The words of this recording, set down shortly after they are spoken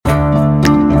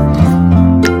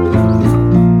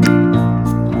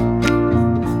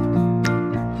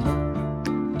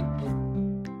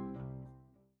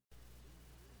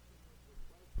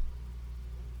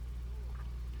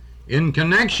In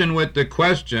connection with the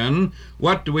question,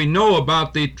 what do we know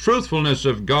about the truthfulness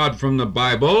of God from the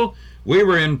Bible, we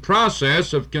were in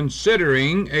process of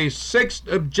considering a sixth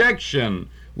objection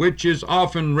which is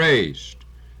often raised,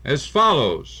 as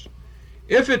follows.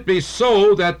 If it be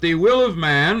so that the will of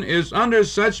man is under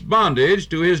such bondage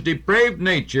to his depraved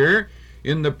nature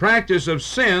in the practice of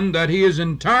sin that he is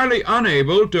entirely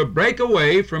unable to break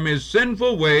away from his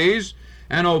sinful ways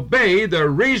and obey the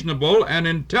reasonable and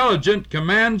intelligent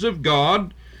commands of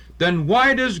God, then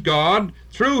why does God,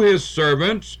 through his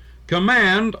servants,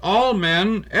 command all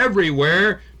men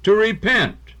everywhere to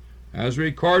repent, as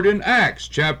recorded in Acts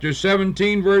chapter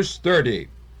 17, verse 30?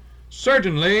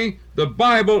 Certainly, the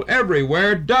Bible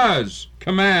everywhere does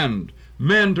command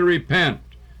men to repent,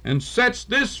 and sets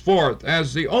this forth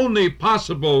as the only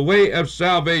possible way of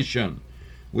salvation.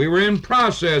 We were in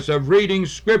process of reading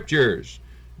scriptures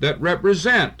that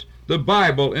represent the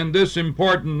Bible in this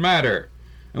important matter.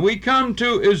 And we come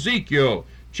to Ezekiel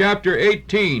chapter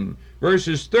 18,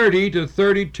 verses 30 to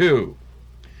 32.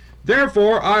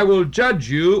 Therefore I will judge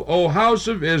you, O house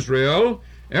of Israel,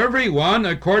 every one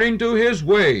according to his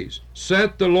ways,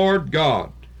 saith the Lord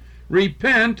God.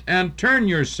 Repent and turn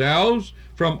yourselves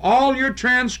from all your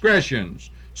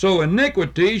transgressions, so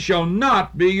iniquity shall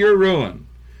not be your ruin.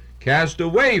 Cast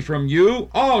away from you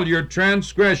all your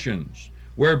transgressions,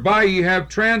 whereby ye have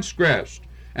transgressed,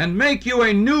 and make you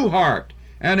a new heart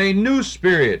and a new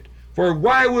spirit. For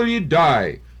why will ye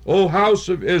die, O house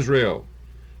of Israel?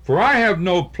 For I have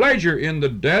no pleasure in the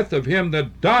death of him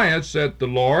that dieth, saith the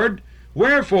Lord.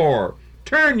 Wherefore,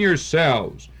 turn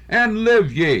yourselves, and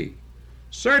live ye.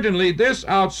 Certainly this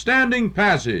outstanding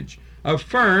passage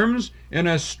affirms in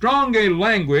as strong a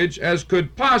language as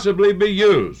could possibly be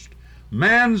used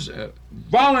man's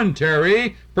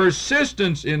voluntary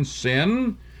persistence in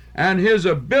sin and his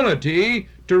ability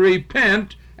to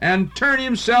repent and turn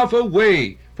himself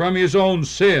away from his own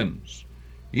sins.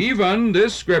 Even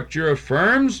this scripture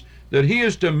affirms that he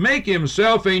is to make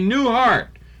himself a new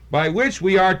heart, by which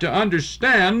we are to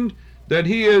understand that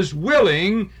he is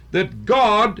willing that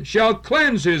God shall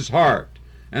cleanse his heart,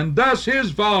 and thus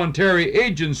his voluntary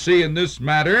agency in this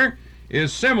matter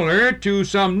is similar to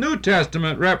some New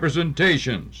Testament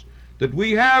representations, that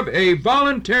we have a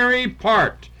voluntary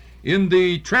part in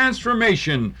the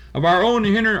transformation of our own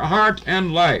inner heart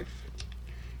and life.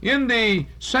 In the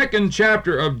second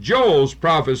chapter of Joel's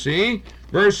prophecy,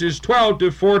 verses 12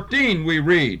 to 14, we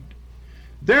read,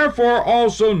 Therefore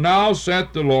also now,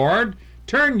 saith the Lord,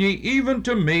 turn ye even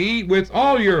to me with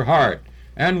all your heart,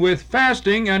 and with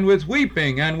fasting, and with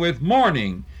weeping, and with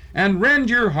mourning, and rend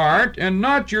your heart, and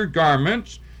not your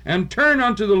garments, and turn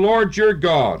unto the Lord your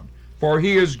God. For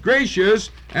he is gracious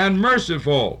and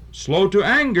merciful, slow to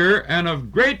anger, and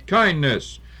of great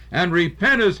kindness, and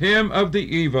repenteth him of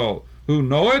the evil, who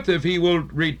knoweth if he will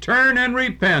return and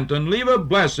repent, and leave a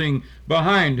blessing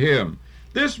behind him.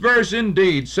 This verse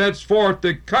indeed sets forth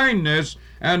the kindness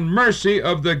and mercy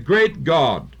of the great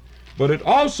God, but it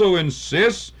also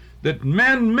insists that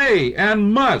men may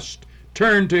and must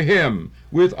turn to him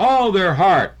with all their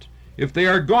heart if they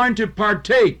are going to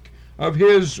partake of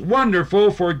his wonderful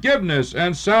forgiveness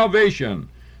and salvation.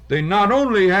 They not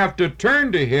only have to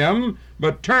turn to him,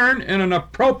 but turn in an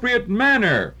appropriate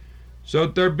manner, so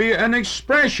that there be an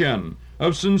expression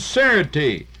of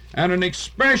sincerity and an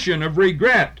expression of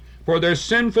regret for their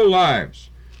sinful lives.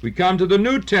 We come to the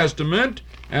New Testament,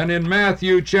 and in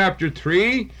Matthew chapter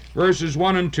 3, verses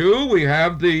 1 and 2, we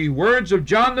have the words of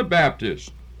John the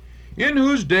Baptist, in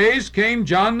whose days came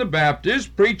John the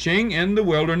Baptist, preaching in the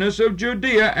wilderness of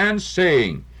Judea, and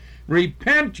saying,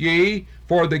 Repent ye,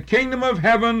 for the kingdom of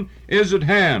heaven is at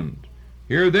hand.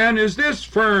 Here then is this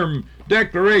firm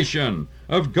declaration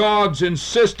of God's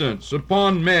insistence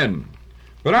upon men.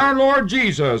 But our Lord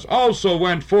Jesus also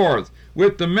went forth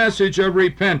with the message of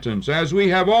repentance, as we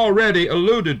have already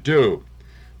alluded to.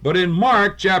 But in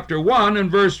Mark chapter 1 and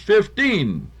verse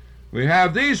 15, we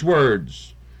have these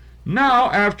words, Now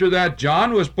after that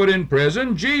John was put in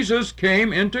prison, Jesus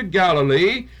came into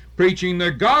Galilee, preaching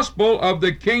the gospel of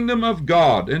the kingdom of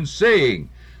God, and saying,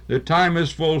 The time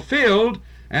is fulfilled,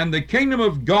 and the kingdom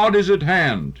of God is at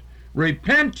hand.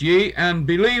 Repent ye, and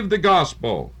believe the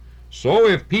gospel. So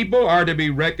if people are to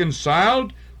be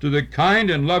reconciled to the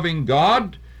kind and loving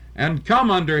God, and come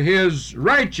under his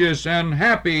righteous and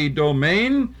happy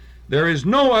domain, there is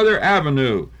no other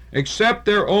avenue except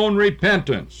their own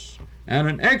repentance and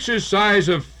an exercise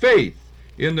of faith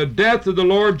in the death of the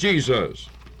Lord Jesus.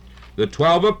 The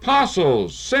 12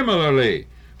 apostles, similarly,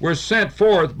 were sent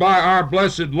forth by our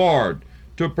blessed Lord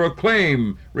to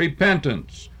proclaim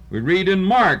repentance. We read in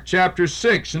Mark chapter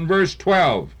 6 and verse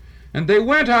 12, And they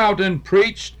went out and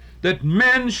preached that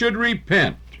men should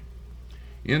repent.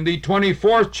 In the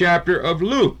 24th chapter of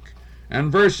Luke,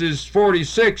 and verses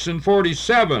 46 and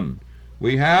 47,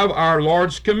 we have our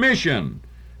Lord's commission,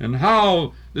 and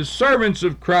how the servants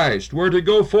of Christ were to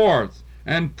go forth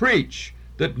and preach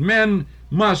that men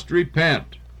must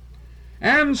repent.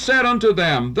 And said unto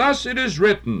them, Thus it is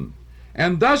written,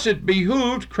 and thus it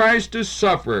behooved Christ to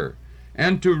suffer,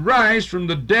 and to rise from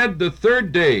the dead the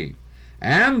third day,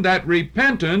 and that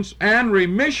repentance and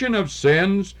remission of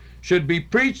sins should be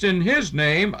preached in his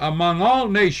name among all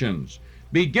nations,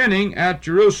 beginning at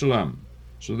Jerusalem.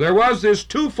 So there was this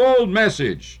twofold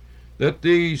message that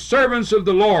the servants of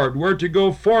the Lord were to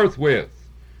go forth with.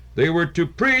 They were to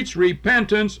preach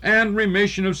repentance and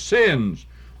remission of sins,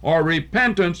 or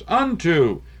repentance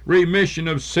unto remission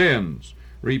of sins,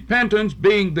 repentance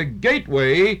being the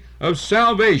gateway of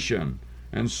salvation.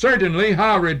 And certainly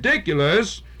how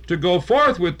ridiculous to go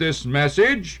forth with this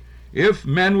message if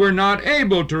men were not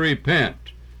able to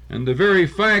repent. And the very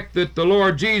fact that the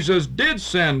Lord Jesus did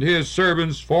send his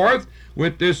servants forth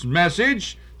with this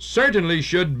message certainly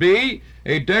should be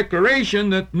a declaration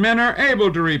that men are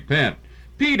able to repent.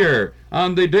 Peter,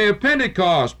 on the day of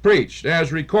Pentecost, preached,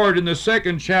 as recorded in the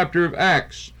 2nd chapter of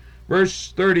Acts,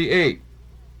 verse 38.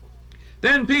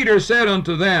 Then Peter said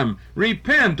unto them,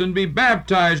 Repent and be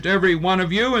baptized every one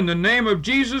of you in the name of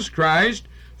Jesus Christ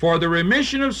for the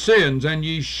remission of sins, and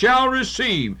ye shall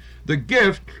receive the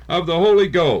gift of the Holy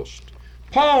Ghost.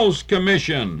 Paul's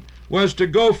commission was to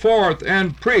go forth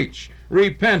and preach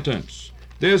repentance.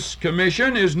 This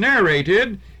commission is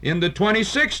narrated in the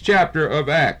 26th chapter of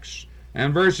Acts,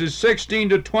 and verses 16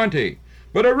 to 20.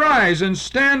 But arise and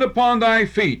stand upon thy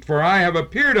feet, for I have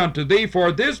appeared unto thee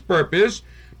for this purpose,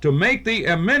 to make thee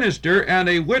a minister and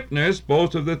a witness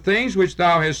both of the things which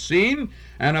thou hast seen,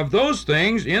 and of those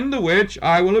things in the which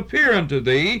I will appear unto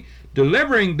thee,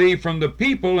 delivering thee from the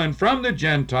people and from the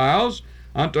Gentiles,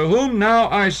 unto whom now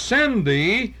I send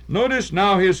thee. Notice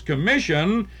now his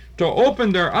commission, to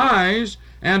open their eyes,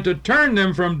 and to turn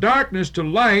them from darkness to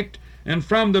light, and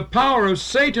from the power of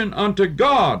Satan unto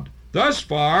God. Thus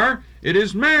far it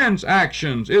is man's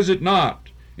actions, is it not,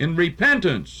 in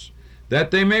repentance,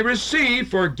 that they may receive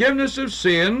forgiveness of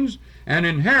sins, and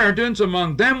inheritance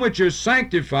among them which are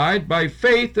sanctified by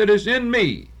faith that is in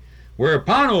me.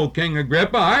 Whereupon, O King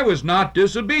Agrippa, I was not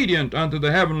disobedient unto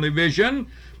the heavenly vision,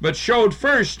 but showed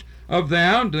first of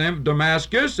them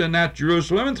Damascus, and at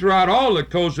Jerusalem, and throughout all the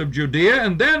coast of Judea,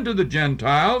 and then to the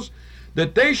Gentiles,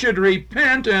 that they should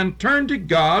repent and turn to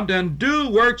God, and do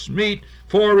works meet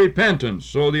for repentance.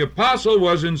 So the apostle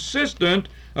was insistent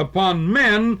upon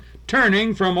men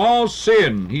turning from all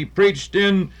sin. He preached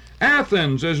in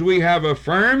Athens, as we have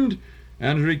affirmed,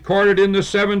 and recorded in the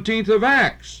 17th of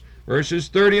Acts, verses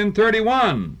 30 and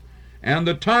 31. And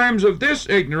the times of this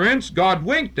ignorance God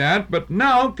winked at, but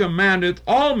now commandeth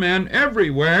all men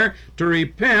everywhere to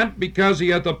repent, because he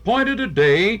hath appointed a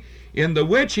day in the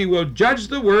which he will judge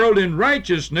the world in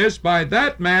righteousness by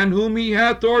that man whom he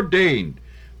hath ordained,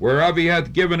 whereof he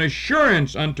hath given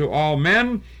assurance unto all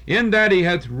men, in that he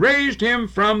hath raised him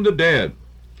from the dead.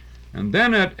 And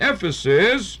then at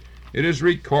Ephesus it is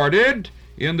recorded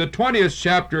in the 20th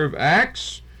chapter of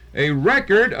Acts, a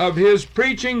record of his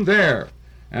preaching there.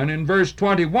 And in verse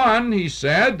 21 he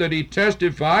said that he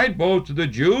testified both to the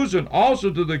Jews and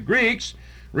also to the Greeks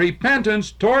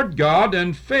repentance toward God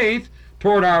and faith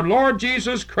toward our Lord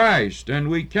Jesus Christ. And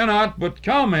we cannot but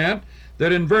comment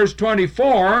that in verse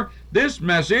 24 this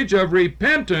message of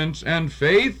repentance and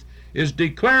faith is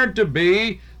declared to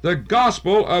be the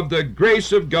gospel of the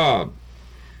grace of God.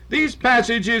 These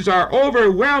passages are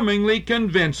overwhelmingly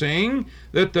convincing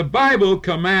that the Bible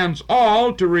commands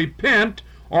all to repent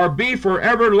or be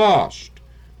forever lost.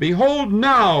 Behold,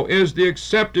 now is the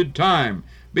accepted time.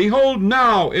 Behold,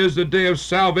 now is the day of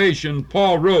salvation,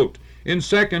 Paul wrote in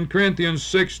 2 Corinthians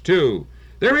 6:2.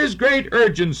 There is great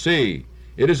urgency.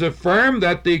 It is affirmed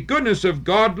that the goodness of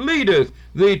God leadeth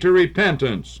thee to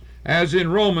repentance, as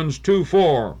in Romans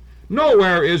 2:4.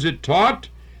 Nowhere is it taught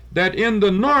that in the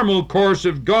normal course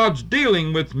of God's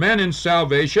dealing with men in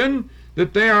salvation,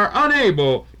 that they are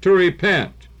unable to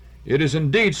repent. It is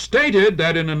indeed stated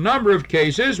that in a number of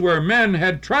cases where men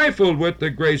had trifled with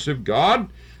the grace of God,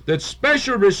 that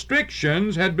special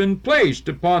restrictions had been placed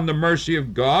upon the mercy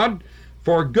of God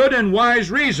for good and wise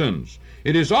reasons.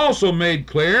 It is also made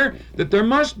clear that there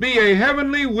must be a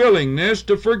heavenly willingness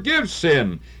to forgive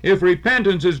sin if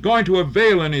repentance is going to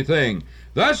avail anything.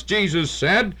 Thus Jesus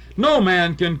said, No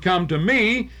man can come to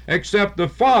me except the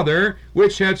Father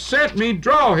which hath sent me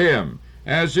draw him,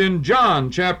 as in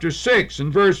John chapter 6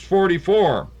 and verse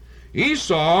 44.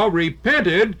 Esau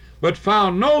repented but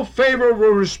found no favorable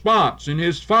response in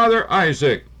his father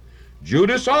Isaac.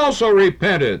 Judas also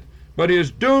repented, but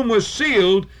his doom was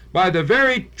sealed by the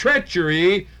very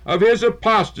treachery of his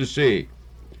apostasy.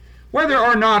 Whether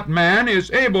or not man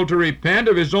is able to repent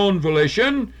of his own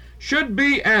volition should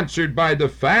be answered by the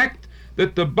fact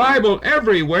that the Bible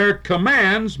everywhere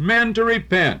commands men to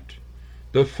repent.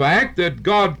 The fact that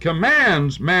God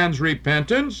commands man's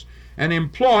repentance and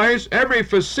employs every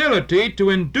facility to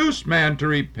induce man to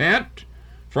repent,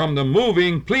 from the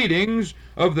moving pleadings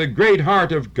of the great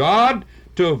heart of God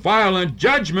to violent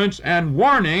judgments and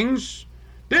warnings,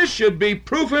 this should be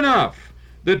proof enough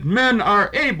that men are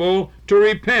able to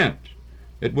repent.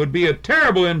 It would be a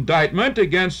terrible indictment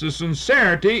against the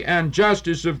sincerity and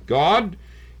justice of God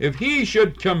if he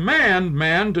should command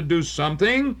man to do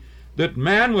something that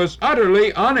man was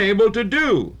utterly unable to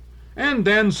do, and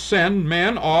then send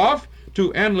men off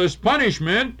to endless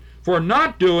punishment for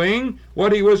not doing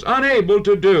what he was unable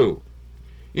to do.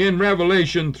 In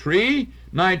Revelation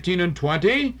 3:19 and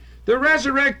 20, the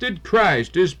resurrected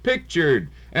Christ is pictured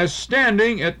as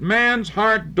standing at man's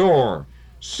heart door,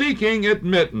 seeking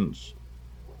admittance.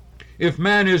 If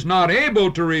man is not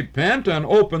able to repent and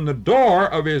open the door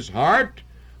of his heart,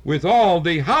 with all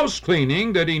the house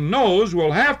cleaning that he knows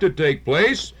will have to take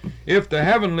place if the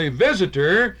heavenly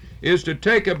visitor is to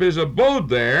take up his abode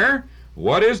there,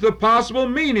 what is the possible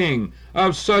meaning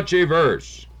of such a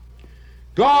verse?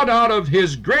 God, out of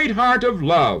his great heart of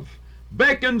love,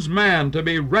 beckons man to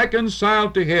be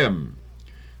reconciled to him.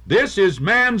 This is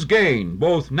man's gain,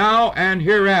 both now and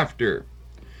hereafter.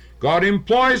 God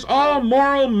employs all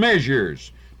moral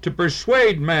measures to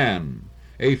persuade man,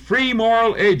 a free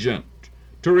moral agent,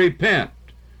 to repent.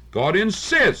 God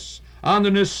insists on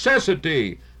the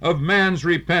necessity of man's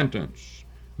repentance.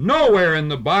 Nowhere in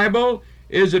the Bible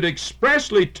is it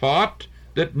expressly taught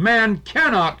that man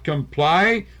cannot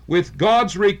comply with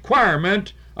God's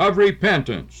requirement of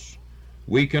repentance.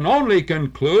 We can only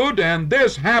conclude, and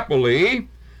this happily,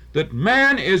 that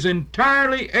man is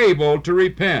entirely able to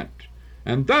repent,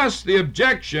 and thus the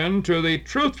objection to the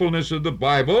truthfulness of the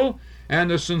Bible and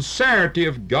the sincerity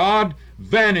of God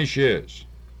vanishes.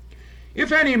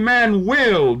 If any man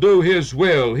will do his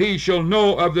will, he shall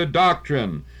know of the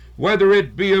doctrine, whether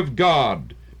it be of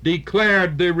God,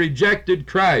 declared the rejected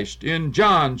Christ in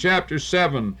John chapter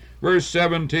 7, verse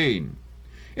 17.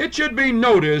 It should be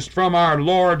noticed from our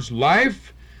Lord's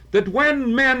life that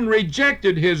when men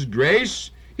rejected his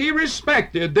grace, he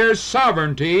respected their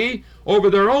sovereignty over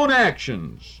their own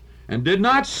actions, and did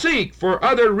not seek for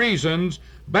other reasons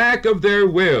back of their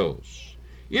wills.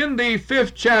 In the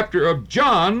 5th chapter of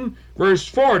John, verse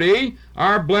 40,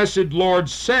 our blessed Lord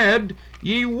said,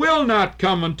 "Ye will not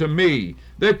come unto me,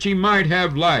 that ye might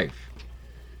have life."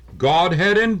 God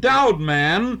had endowed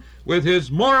man with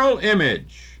his moral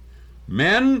image.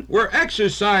 Men were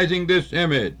exercising this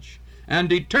image and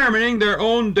determining their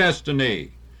own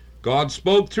destiny. God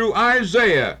spoke through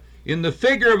Isaiah in the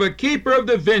figure of a keeper of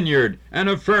the vineyard and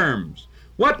affirms,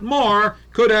 what more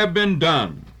could have been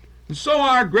done? And so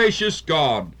our gracious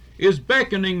God is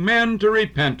beckoning men to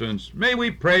repentance. May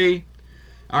we pray.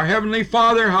 Our Heavenly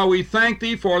Father, how we thank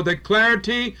Thee for the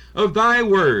clarity of Thy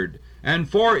Word and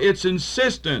for its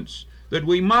insistence that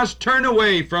we must turn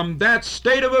away from that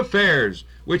state of affairs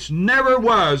which never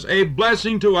was a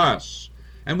blessing to us,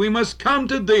 and we must come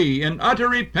to Thee in utter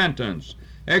repentance,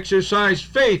 exercise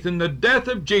faith in the death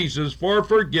of Jesus for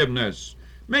forgiveness.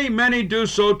 May many do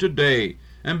so today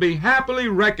and be happily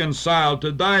reconciled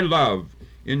to Thy love.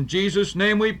 In Jesus'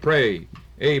 name we pray.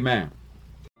 Amen.